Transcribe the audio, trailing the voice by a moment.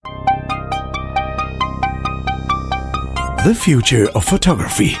The future of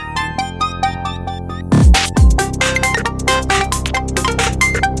photography.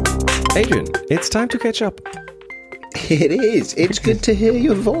 Adrian, it's time to catch up. It is. It's good to hear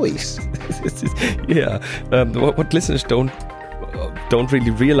your voice. Yeah. What listeners don't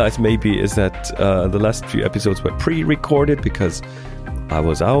really realize maybe is that the last few episodes were pre-recorded because I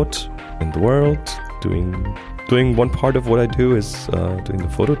was out in the world doing one part of what I do is doing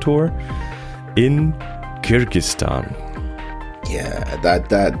the photo tour in Kyrgyzstan. Yeah,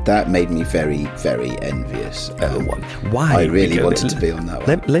 that made me very, very envious. Why? I really wanted to be on that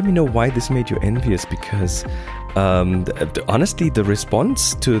one. Let me know why this made you envious, because honestly, the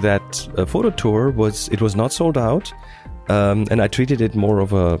response to that photo tour was not sold out, and I treated it more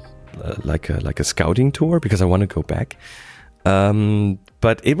of a scouting tour because I want to go back.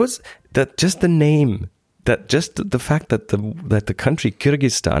 But it was just the name, the fact that the country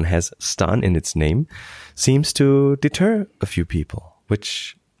Kyrgyzstan has Stan in its name seems to deter a few people,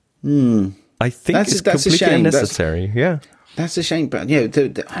 which I think is completely unnecessary. That's a shame, but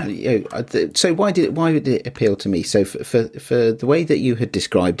so why did it appeal to me? So for the way that you had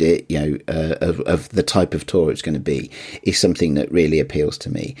described it, of the type of tour it's going to be, is something that really appeals to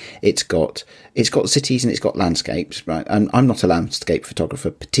me. It's got cities and it's got landscapes, right? I'm not a landscape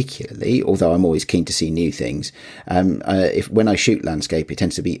photographer particularly, although I'm always keen to see new things. When I shoot landscape, it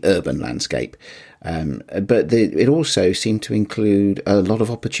tends to be urban landscape. But it also seemed to include a lot of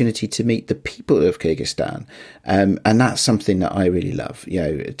opportunity to meet the people of Kyrgyzstan, and that's something that I really love.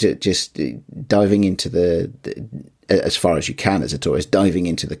 Just diving into as far as you can as a tourist, diving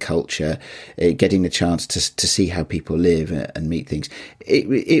into the culture, getting the chance to see how people live and meet things.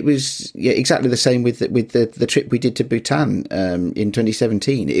 It was exactly the same with the trip we did to Bhutan in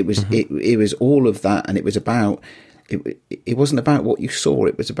 2017. It was it was all of that, and it was about. It wasn't about what you saw.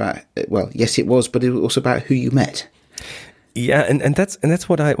 It was about, well, yes, it was, but it was also about who you met. Yeah, and that's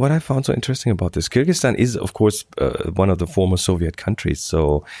what I found so interesting about this. Kyrgyzstan is, of course, one of the former Soviet countries,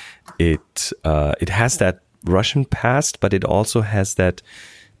 so it has that Russian past, but it also has that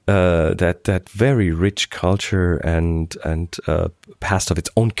very rich culture and past of its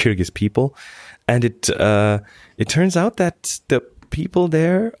own Kyrgyz people, and it turns out that the people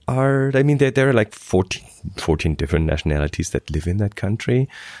there are, there are like 14 different nationalities that live in that country.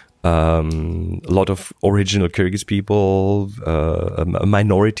 A lot of original Kyrgyz people, a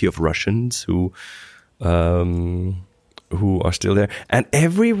minority of Russians who are still there, and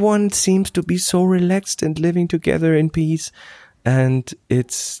everyone seems to be so relaxed and living together in peace. And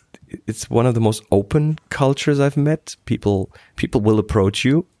it's one of the most open cultures I've met. People will approach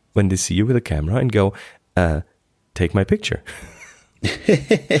you when they see you with a camera and go, "Take my picture."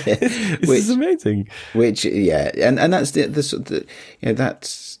 This is amazing. And that's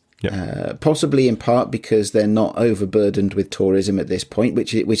that's possibly in part because they're not overburdened with tourism at this point,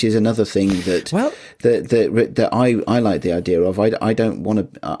 which is another thing that I like the idea of. I don't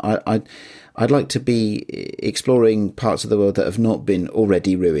want to. I'd like to be exploring parts of the world that have not been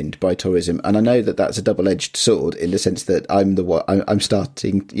already ruined by tourism, and I know that that's a double-edged sword in the sense that I'm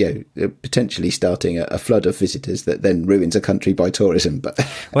starting, potentially starting a flood of visitors that then ruins a country by tourism. But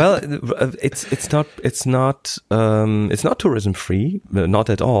it's not tourism free, not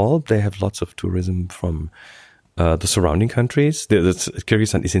at all. They have lots of tourism from the surrounding countries.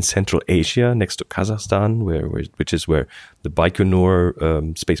 Kyrgyzstan is in Central Asia, next to Kazakhstan, which is where the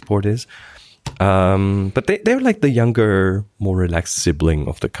Baikonur spaceport is. But they're like the younger, more relaxed sibling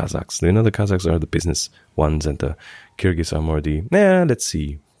of the Kazakhs. The Kazakhs are the business ones, and the Kyrgyz are more the let's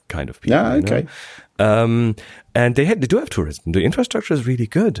see kind of people. Yeah, okay. And they do have tourism. The infrastructure is really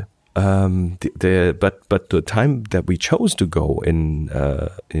good. But the time that we chose to go in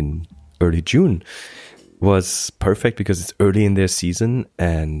early June was perfect because it's early in their season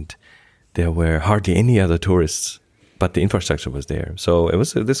and there were hardly any other tourists, but the infrastructure was there. So it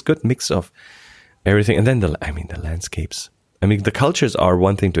was this good mix of everything. And then the landscapes. The cultures are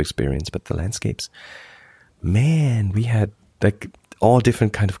one thing to experience, but the landscapes, man, we had like all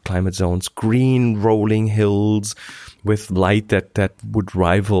different kind of climate zones, green rolling hills with light that would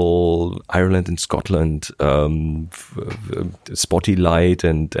rival Ireland and Scotland, spotty light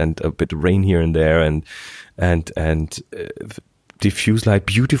and a bit of rain here and there and diffuse light,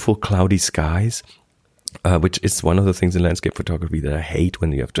 beautiful cloudy skies, which is one of the things in landscape photography that I hate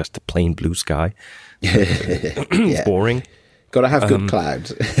when you have just a plain blue sky. It's boring. Got to have good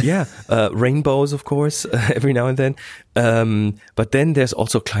clouds. Rainbows, of course, every now and then. But then there's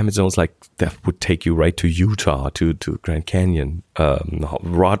also climate zones like that would take you right to Utah, to Grand Canyon,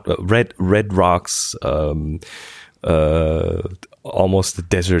 red rocks, almost the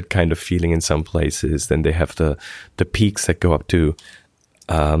desert kind of feeling in some places. Then they have the peaks that go up to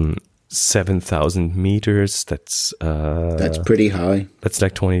 7,000 meters. That's pretty high. That's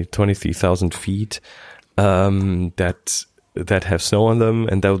like 23,000 feet. That have snow on them,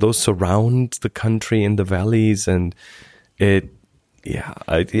 and those surround the country in the valleys, and it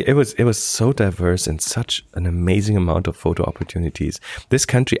was so diverse and such an amazing amount of photo opportunities. This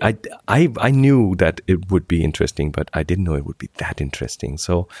country, I knew that it would be interesting, but I didn't know it would be that interesting.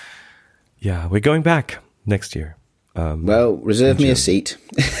 So yeah, we're going back next year. Well, reserve me a seat.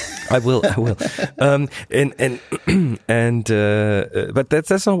 I will. But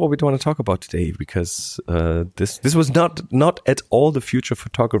that's not what we want to talk about today, because this was not at all the future of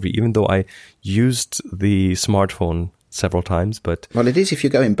photography, even though I used the smartphone several times. But well, it is if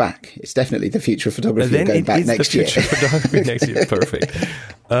you're going back. It's definitely the future of photography. Then going back next year. Photography next year. Perfect.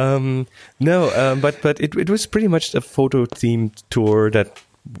 But it was pretty much a photo themed tour that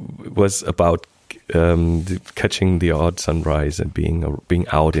was about catching the odd sunrise and being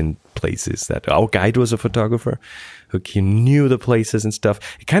out in places that our guide was a photographer who knew the places and stuff.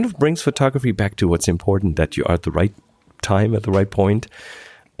 It kind of brings photography back to what's important, that you are at the right time at the right point,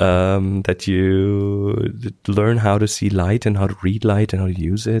 that you learn how to see light and how to read light and how to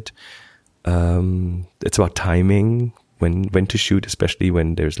use it. It's about timing, when to shoot, especially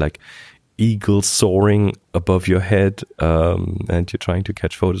when there's like eagles soaring above your head, and you're trying to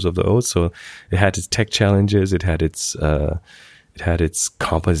catch photos of those. So it had its tech challenges. It had its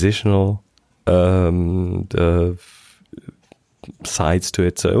compositional sides to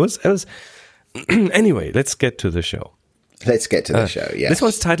it. So it was. Anyway, let's get to the show. Let's get to the show. Yeah, this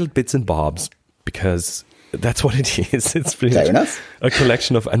one's titled Bits and Bobs because that's what it is. It's pretty Fair much enough. A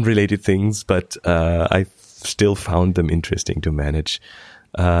collection of unrelated things, but I still found them interesting to manage.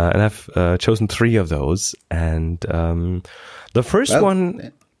 And I've chosen 3 of those. And the first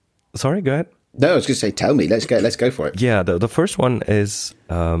one... Sorry, go ahead. No, I was going to say, tell me. Let's go for it. Yeah, the first one is,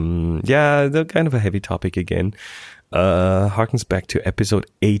 the kind of a heavy topic again. Harkens back to episode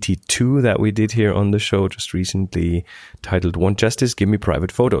 82 that we did here on the show just recently, titled "Want Justice? Give Me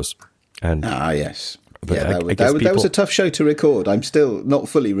Private Photos." And yes. But yeah, that was a tough show to record. I'm still not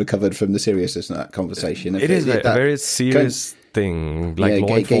fully recovered from the seriousness of that conversation. It is a very serious thing, like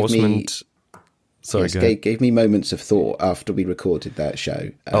law enforcement. Gave me moments of thought after we recorded that show.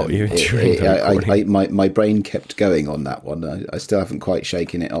 Even during the recording. My brain kept going on that one. I still haven't quite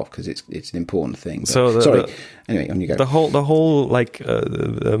shaken it off because it's an important thing. But, so anyway, on you go. The whole like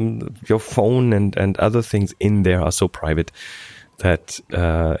your phone and other things in there are so private that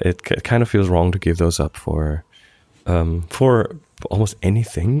it kind of feels wrong to give those up for almost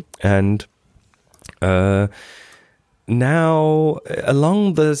anything. And now,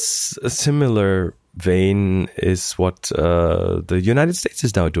 along this similar vein is what the United States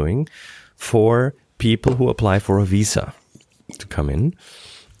is now doing for people who apply for a visa to come in.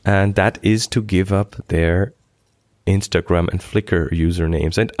 And that is to give up their Instagram and Flickr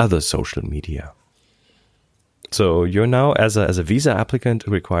usernames and other social media. So you're now, as a visa applicant,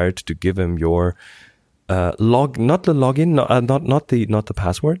 required to give them your not the login, not the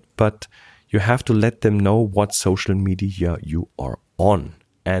password, but you have to let them know what social media you are on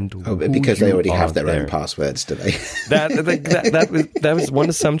and because they already have their own passwords, do they? That was one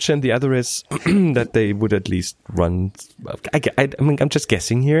assumption. The other is that they would at least run. I mean, I'm just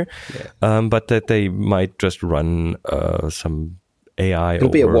guessing here, but that they might just run some AI. It'll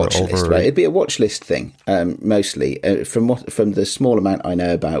be a watch list, right? It'd be a watch list thing, mostly. From the small amount I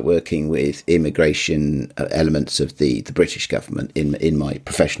know about working with immigration elements of the British government in my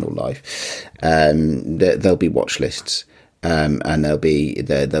professional life, there'll be watch lists, and they'll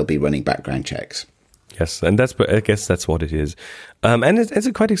be running background checks. Yes, and I guess that's what it is, and it's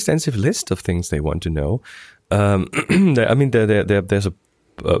a quite extensive list of things they want to know. I mean, there's a.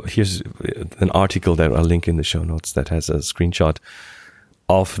 Here's an article that I'll link in the show notes that has a screenshot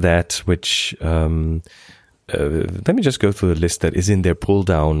of that, which let me just go through the list that is in their pull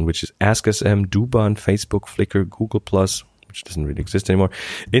down, which is AskSM, Duban, Facebook, Flickr, Google+, which doesn't really exist anymore,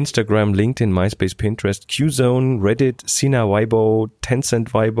 Instagram, LinkedIn, MySpace, Pinterest, Qzone, Reddit, Sina Weibo, Tencent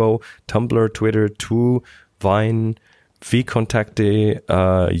Weibo, Tumblr, Twitter, Tu, Vine, VKontakte,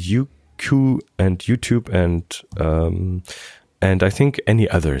 UQ, and YouTube, and I think any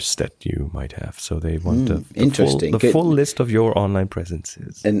others that you might have. So they want the full list of your online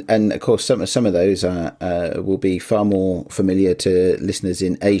presences. And of course, some of those will be far more familiar to listeners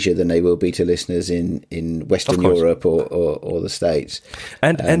in Asia than they will be to listeners in Western Europe or the States.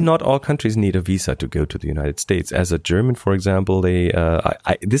 And not all countries need a visa to go to the United States. As a German, for example,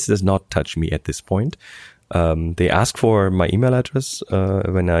 this does not touch me at this point. They ask for my email address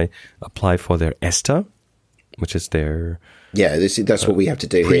when I apply for their ESTA, which is their that's what we have to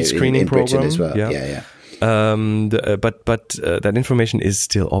do pre-screening here in Britain program as well. Yeah. But that information is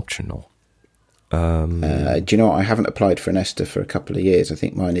still optional. Do you know what? I haven't applied for an ESTA for a couple of years. I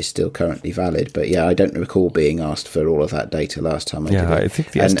think mine is still currently valid, but I don't recall being asked for all of that data last time I did it. I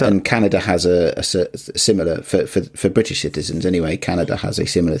think the ESTA... and Canada has a similar for British citizens anyway. Canada has a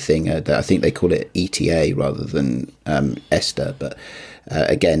similar thing that I think they call it ETA rather than ESTA, but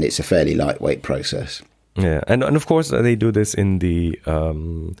again, it's a fairly lightweight process. Yeah, and of course they do this in the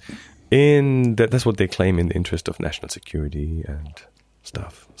that's what they claim in the interest of national security and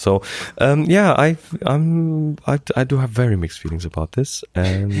stuff. So I do have very mixed feelings about this,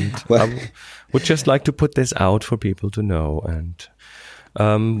 and I would just like to put this out for people to know. And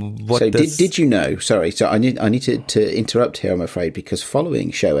did you know? Sorry, so I need to interrupt here, I'm afraid, because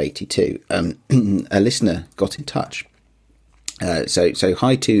following show 82, a listener got in touch. So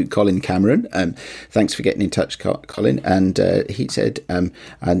hi to Colin Cameron. Thanks for getting in touch, Colin. And he said, and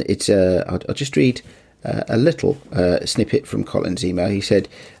it's I'll just read a little snippet from Colin's email. He said,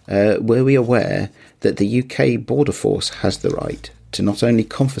 were we aware that the UK Border Force has the right to not only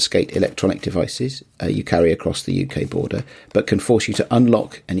confiscate electronic devices you carry across the UK border, but can force you to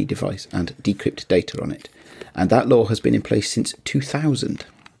unlock any device and decrypt data on it? And that law has been in place since 2000.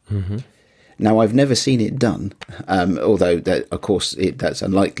 Mm-hmm. Now, I've never seen it done, although, of course, that's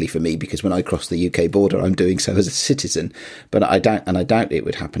unlikely for me because when I cross the UK border, I'm doing so as a citizen. But I doubt it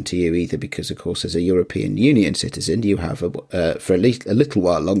would happen to you either because, of course, as a European Union citizen, you have, for at least a little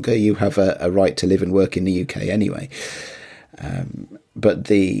while longer, you have a right to live and work in the UK anyway. But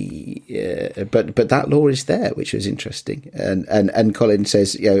that law is there, which was interesting. And Colin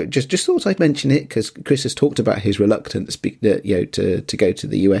says, just thought I'd mention it because Chris has talked about his reluctance, to go to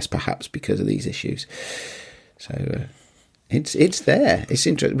the US perhaps because of these issues. So it's there. It's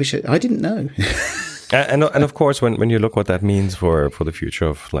interesting. I didn't know. and of course, when you look what that means for the future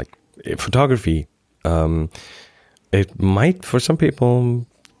of like photography, it might for some people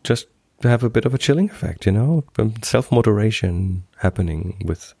just have a bit of a chilling effect, self-moderation happening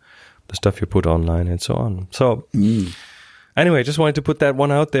with the stuff you put online and so on. So anyway, just wanted to put that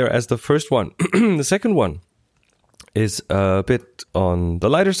one out there as the first one. The second one is a bit on the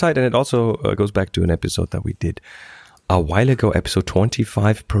lighter side, and it also goes back to an episode that we did a while ago, episode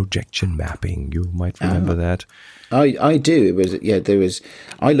 25, projection mapping. You might remember that. I do.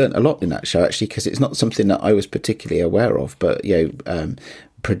 I learned a lot in that show actually, because it's not something that I was particularly aware of, but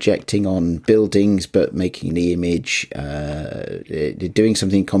projecting on buildings but making the image doing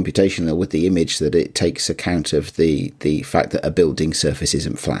something computational with the image so that it takes account of the fact that a building surface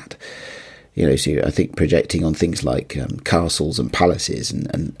isn't flat. So I think projecting on things like castles and palaces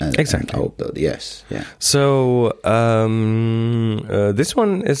and exactly. And old buildings. Yes, yeah. So this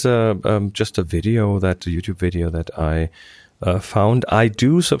one is just a YouTube video that I found. I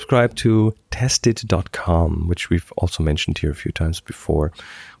do subscribe to testit.com, which we've also mentioned here a few times before,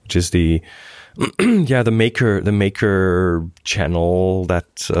 which is the maker channel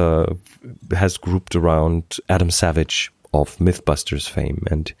that has grouped around Adam Savage of Mythbusters fame,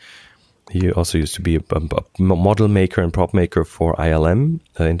 and he also used to be a model maker and prop maker for ILM,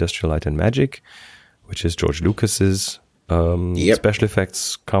 Industrial Light and Magic, which is George Lucas's special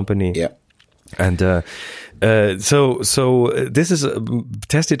effects company. Yep. And so this is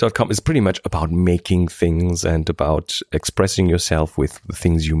testit.com is pretty much about making things and about expressing yourself with the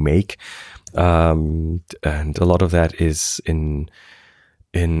things you make, and a lot of that is in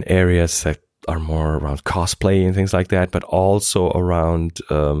areas that are more around cosplay and things like that, but also around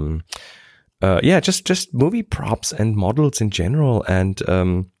just movie props and models in general. And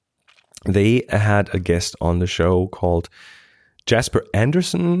they had a guest on the show called Jasper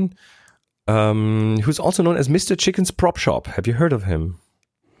Anderson, who's also known as Mr. Chicken's Prop Shop. Have you heard of him?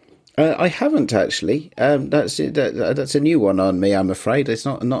 I haven't actually. That's a new one on me, I'm afraid. It's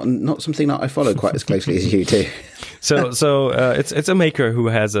not something that I follow quite as closely as you do. So it's a maker who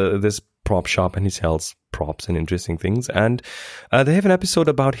has this prop shop, and he sells props and interesting things. And they have an episode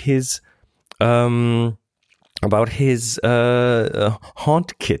about his haunt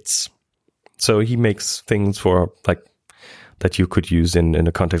kits. So he makes things for that you could use in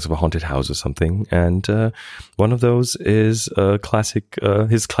the context of a haunted house or something. And one of those is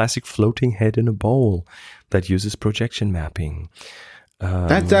his classic floating head in a bowl that uses projection mapping.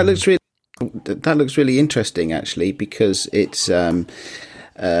 That looks really interesting, actually, because it's I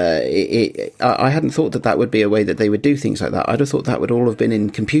hadn't thought that would be a way that they would do things like that. I'd have thought that would all have been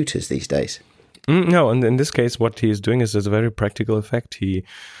in computers these days. No, and in this case, what he is doing is a very practical effect. He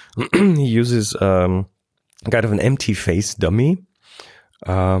uses kind of an empty face dummy,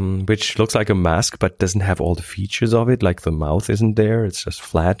 which looks like a mask but doesn't have all the features of it. Like the mouth isn't there; it's just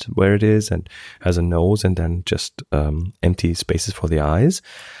flat where it is, and has a nose, and then just empty spaces for the eyes.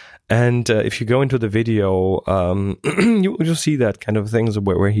 And if you go into the video, you'll see that kind of things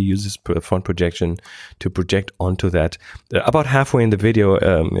where he uses front projection to project onto that. About halfway in the video,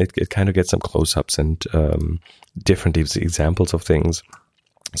 it kind of gets some close-ups and different examples of things.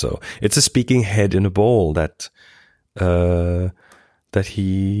 So it's a speaking head in a bowl that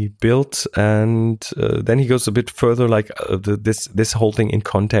he built, and then he goes a bit further, like this whole thing in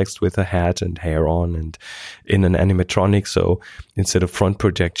context with a hat and hair on, and in an animatronic. So instead of front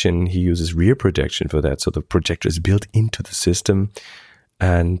projection, he uses rear projection for that. So the projector is built into the system,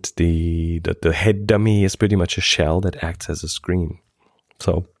 and the head dummy is pretty much a shell that acts as a screen.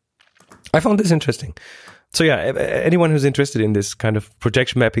 So I found this interesting. So yeah, anyone who's interested in this kind of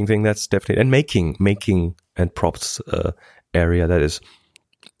projection mapping thing, that's definitely, and making and props area, that is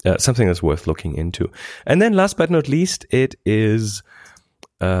something that's worth looking into. And then last but not least, it is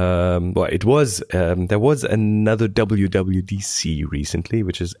there was another WWDC recently,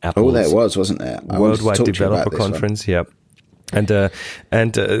 which is Apple's there was, wasn't there? Worldwide Developer Conference. Yeah. And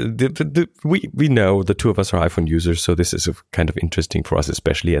we know the two of us are iPhone users, so this is kind of interesting for us,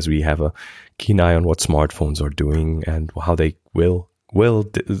 especially as we have a keen eye on what smartphones are doing and how they will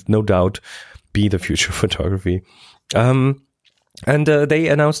no doubt be the future of photography. And they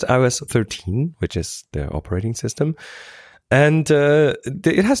announced iOS 13, which is their operating system, and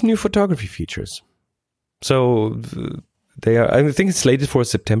it has new photography features. So I think it's slated for a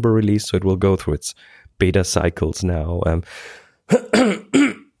September release, so it will go through its beta cycles now. Sorry,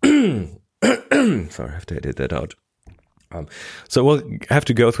 I have to edit that out. So we'll have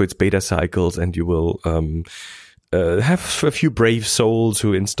to go through its beta cycles, and you will have a few brave souls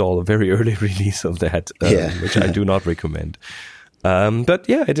who install a very early release of that, which I do not recommend. But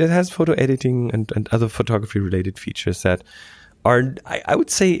yeah, it has photo editing and other photography related features that are, I would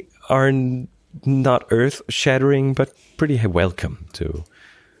say, are not earth shattering, but pretty welcome to.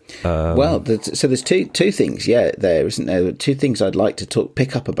 So there's two things, there isn't there? Two things I'd like to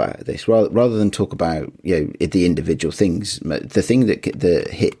pick up about this, rather than talk about the individual things. The thing that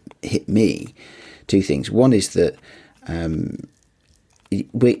hit me, two things. One is that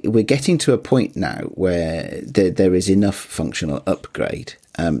we're getting to a point now where there is enough functional upgrade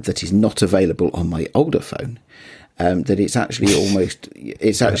that is not available on my older phone. That it's actually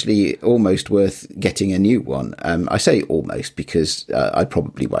almost worth getting a new one. I say almost because I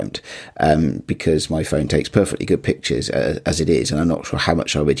probably won't, because my phone takes perfectly good pictures as it is, and I'm not sure how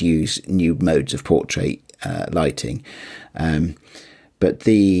much I would use new modes of portrait lighting. But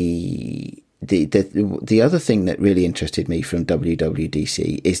the other thing that really interested me from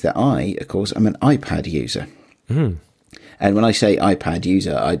WWDC is that I, of course, I'm an iPad user. Mm. And when I say iPad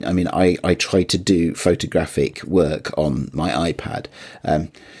user, I mean I try to do photographic work on my iPad.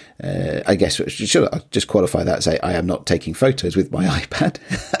 I guess should I just qualify that and say I am not taking photos with my iPad,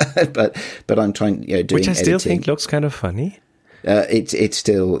 but I'm trying doing which I still editing. think looks kind of funny. It's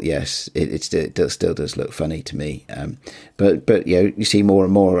still, yes, it still does look funny to me. But you see more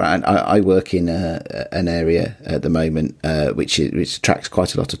and more, and I work in an area at the moment which attracts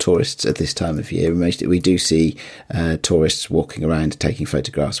quite a lot of tourists at this time of year. We do see tourists walking around taking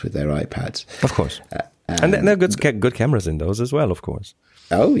photographs with their iPads, of course, and there are good cameras in those as well, of course.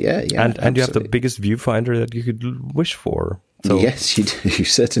 Oh yeah, and you have the biggest viewfinder that you could wish for. So, yes, you do. You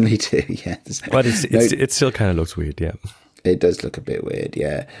certainly do. Yes, but it still kind of looks weird, yeah. It does look a bit weird,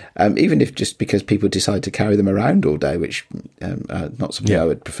 yeah. Even if just because people decide to carry them around all day, which not something I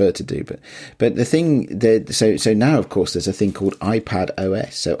would prefer to do. But the thing so now, of course, there's a thing called iPad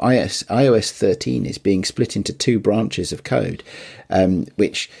OS. So iOS 13 is being split into two branches of code,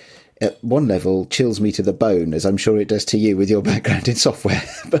 which at one level chills me to the bone, as I'm sure it does to you with your background in software.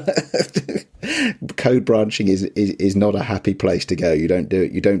 But code branching is not a happy place to go. You don't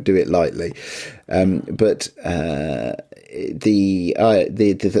do it lightly. But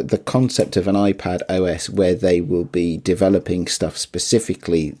the concept of an iPad OS where they will be developing stuff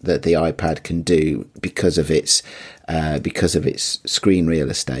specifically that the iPad can do because of its screen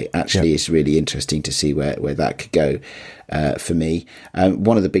real estate actually is really interesting to see where that could go for me.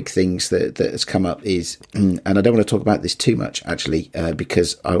 One of the big things that has come up is, and I don't want to talk about this too much actually,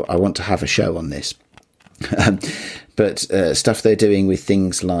 because I want to have a show on this. But stuff they're doing with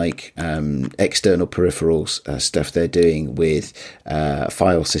things like external peripherals, stuff they're doing with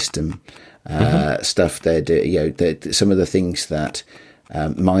file system, stuff they're doing, some of the things that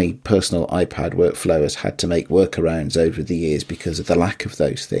My personal iPad workflow has had to make workarounds over the years because of the lack of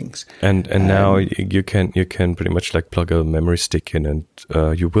those things. And now you can pretty much like plug a memory stick in, and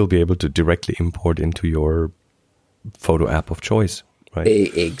you will be able to directly import into your photo app of choice, right?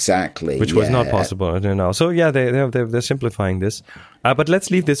 Exactly, which was not possible until now. So yeah, they're simplifying this. But let's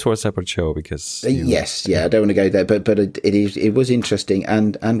leave this for a separate show because yes, I don't want to go there. But it was interesting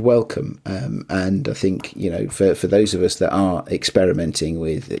and welcome. And I think for those of us that are experimenting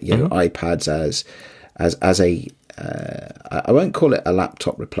with iPads as a I won't call it a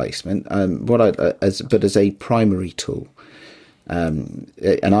laptop replacement. But as a primary tool. An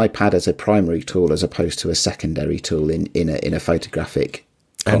iPad as a primary tool as opposed to a secondary tool in a photographic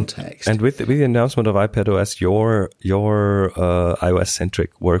context. And with the announcement of iPadOS, your iOS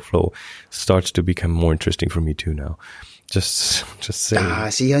centric workflow starts to become more interesting for me too now. Just saying.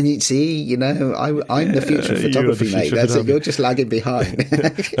 I'm the future of photography, mate. That's it. You're just lagging behind.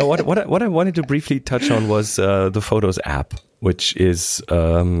 No, what I wanted to briefly touch on was the Photos app, which is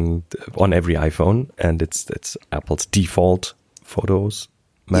on every iPhone, and it's Apple's default Photos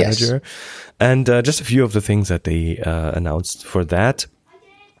manager. Yes. And just a few of the things that they announced for that.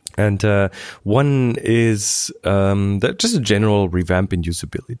 And one is just a general revamp in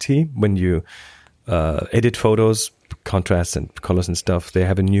usability. When you edit photos, contrast and colors and stuff, they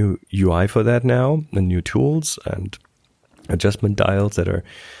have a new UI for that now, and new tools and adjustment dials that are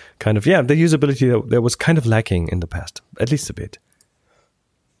kind of, the usability that was kind of lacking in the past, at least a bit.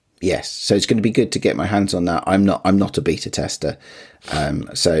 Yes, so it's going to be good to get my hands on that. I'm not a beta tester, I'm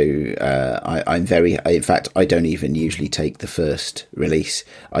very. In fact, I don't even usually take the first release.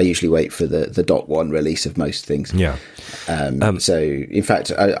 I usually wait for the .1 release of most things. Yeah. So in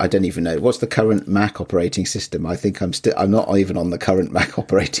fact, I don't even know what's the current Mac operating system. I think I'm not even on the current Mac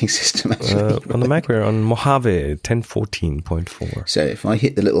operating system. Actually. On the Mac, we're on Mojave 10.14.4. So if I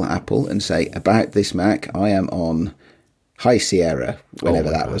hit the little apple and say about this Mac, I am on High Sierra, whenever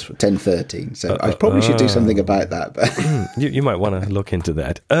that was, 10.13. So I probably should do something about that. But you might want to look into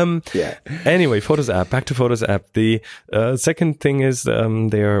that. Yeah. Anyway, Photos app. Back to Photos app. The second thing is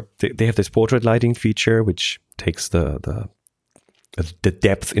they have this portrait lighting feature, which takes the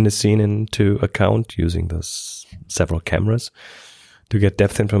depth in the scene into account using those several cameras to get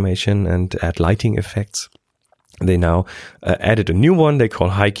depth information and add lighting effects. They now added a new one they call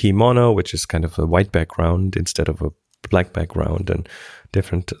High Key Mono, which is kind of a white background instead of a black background and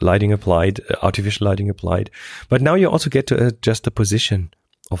different lighting applied, artificial lighting applied. But now you also get to adjust the position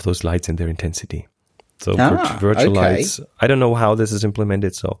of those lights and their intensity. So virtual lights. I don't know how this is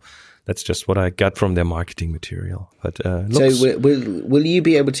implemented, so that's just what I got from their marketing material. But so will you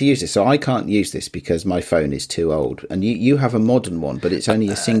be able to use this? So I can't use this because my phone is too old, and you have a modern one, but it's only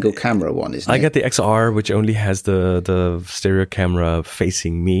a single camera one, isn't it? I got the XR, which only has the stereo camera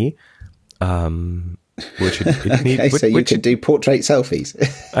facing me. Which you can do portrait selfies.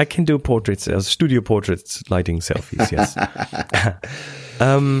 I can do portraits, studio portraits, lighting selfies. Yes.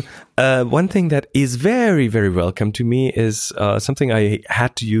 One thing that is very, very welcome to me is something I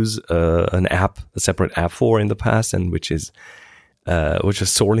had to use a separate app for in the past, and which is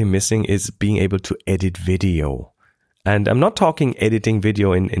sorely missing, is being able to edit video. And I'm not talking editing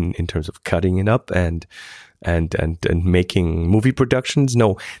video in terms of cutting it up and making movie productions.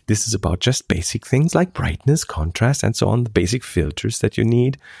 No, this is about just basic things like brightness, contrast, and so on, the basic filters that you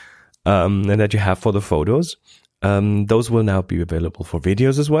need and that you have for the photos. Those will now be available for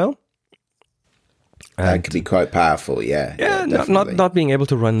videos as well. That could be quite powerful, yeah. Yeah, not being able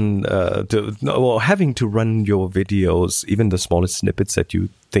to run, having to run your videos, even the smallest snippets that you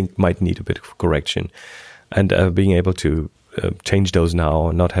think might need a bit of correction, and being able to change those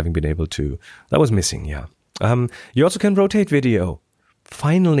now, not having been able to. That was missing, yeah. You also can rotate video.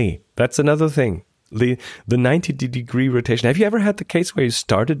 Finally, that's another thing. The 90-degree rotation. Have you ever had the case where you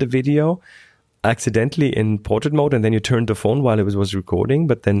started the video accidentally in portrait mode and then you turned the phone while it was recording,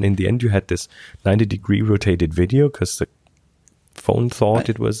 but then in the end you had this 90-degree rotated video because the phone thought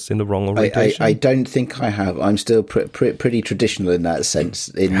it was in the wrong rotation? I don't think I have. I'm still pretty traditional in that sense.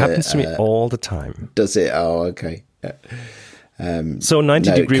 It happens to me all the time. Does it? Oh, okay. Yeah. So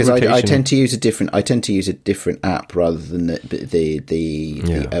 90-degree rotation. I tend to use a different app rather than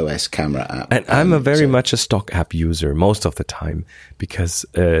the OS camera app. And I'm much a stock app user most of the time because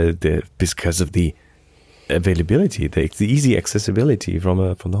of the availability, the easy accessibility from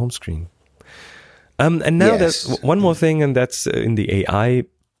the home screen. And now there's one more thing, and that's in the AI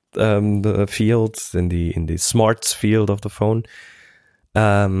fields, in the smarts field of the phone.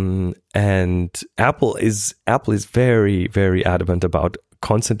 And Apple is very, very adamant about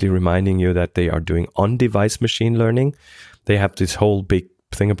constantly reminding you that they are doing on-device machine learning. They have this whole big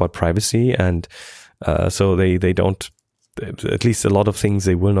thing about privacy, and so they don't, at least a lot of things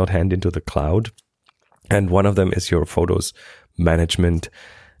they will not hand into the cloud. And one of them is your photos management.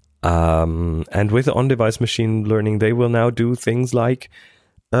 And with on-device machine learning, they will now do things like,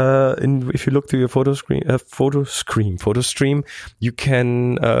 if you look through your photo stream, you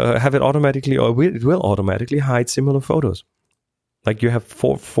can have it automatically, or it will automatically hide similar photos. Like you have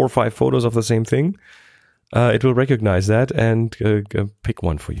four or five photos of the same thing, it will recognize that and pick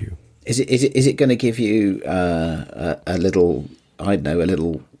one for you. Is it going to give you a little, I don't know, a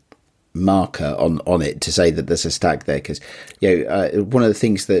little marker on it to say that there's a stag there? Because one of the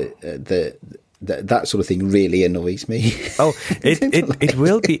things that sort of thing really annoys me. Oh, it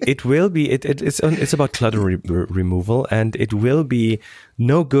will be. It's about clutter removal, and it will be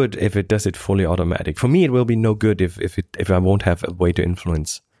no good if it does it fully automatic. For me, it will be no good if I won't have a way to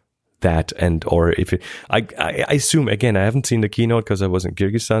influence that, and or if it. I assume, again, I haven't seen the keynote because I was in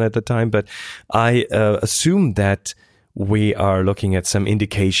Kyrgyzstan at the time, but I assume that we are looking at some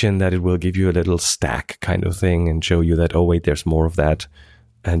indication that it will give you a little stack kind of thing and show you that, oh wait, there's more of that.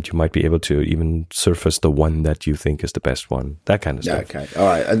 And you might be able to even surface the one that you think is the best one. That kind of stuff. Okay, all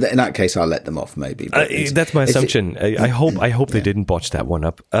right. In that case, I'll let them off. Maybe. That's my assumption. I hope they didn't botch that one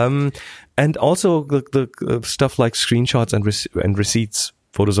up. And also the stuff like screenshots and receipts,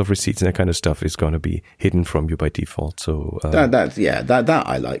 photos of receipts and that kind of stuff is going to be hidden from you by default. So that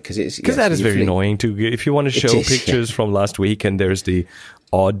I like because that is very annoying too. If you want to show pictures from last week and there's the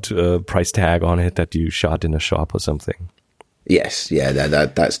odd price tag on it that you shot in a shop or something. Yes, yeah,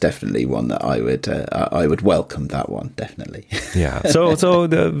 that's definitely one that I would welcome. That one definitely. Yeah. So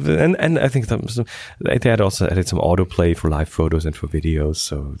and I think they had also added some autoplay for live photos and for videos.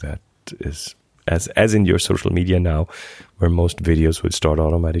 So that is as in your social media now, where most videos would start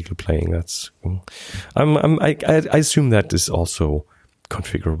automatically playing. That's I assume that is also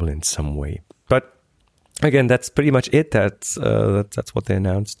configurable in some way. But again, that's pretty much it. That's what they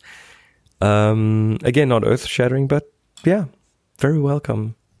announced. Again, not earth shattering, but. Yeah, very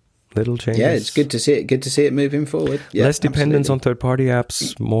welcome. Little changes. Yeah, it's good to see it. Good to see it moving forward. Yeah, less dependence on third-party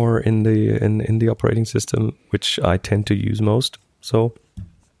apps, more in the operating system, which I tend to use most. So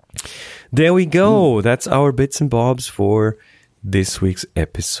there we go. That's our bits and bobs for this week's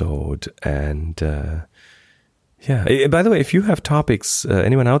episode. And by the way, if you have topics,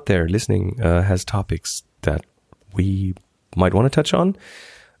 anyone out there listening has topics that we might want to touch on,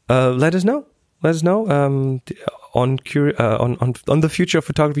 let us know. Let us know on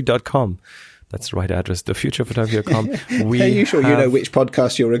thefutureofphotography.com. That's the right address, thefutureofphotography.com. Are you sure you know which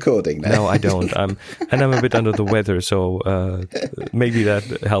podcast you're recording now? No, I don't. And I'm a bit under the weather, so maybe that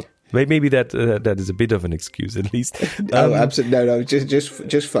helped. Maybe that is a bit of an excuse, at least. No, absolutely. No,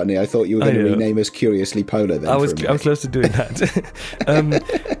 just funny. I thought you were going to rename us Curiously Polar. Then I was close to doing that.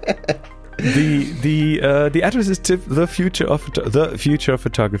 The address is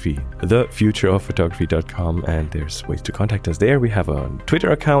thefutureofphotography.com, and there's ways to contact us there. We have a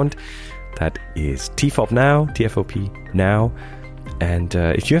Twitter account that is TFOP now. And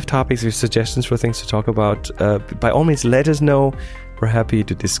if you have topics or suggestions for things to talk about, by all means, let us know. We're happy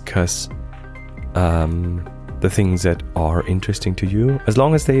to discuss the things that are interesting to you, as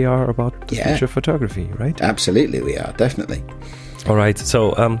long as they are about the future of photography, right? Absolutely, we are, definitely. All right,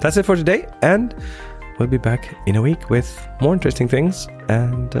 so that's it for today, and we'll be back in a week with more interesting things.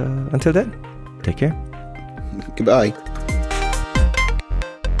 And until then, take care. Goodbye.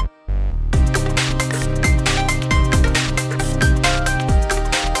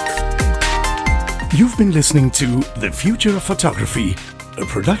 You've been listening to The Future of Photography, a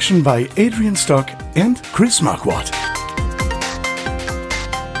production by Adrian Stock and Chris Marquardt.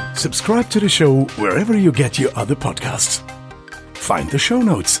 Subscribe to the show wherever you get your other podcasts. Find the show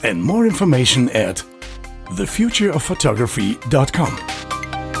notes and more information at thefutureofphotography.com.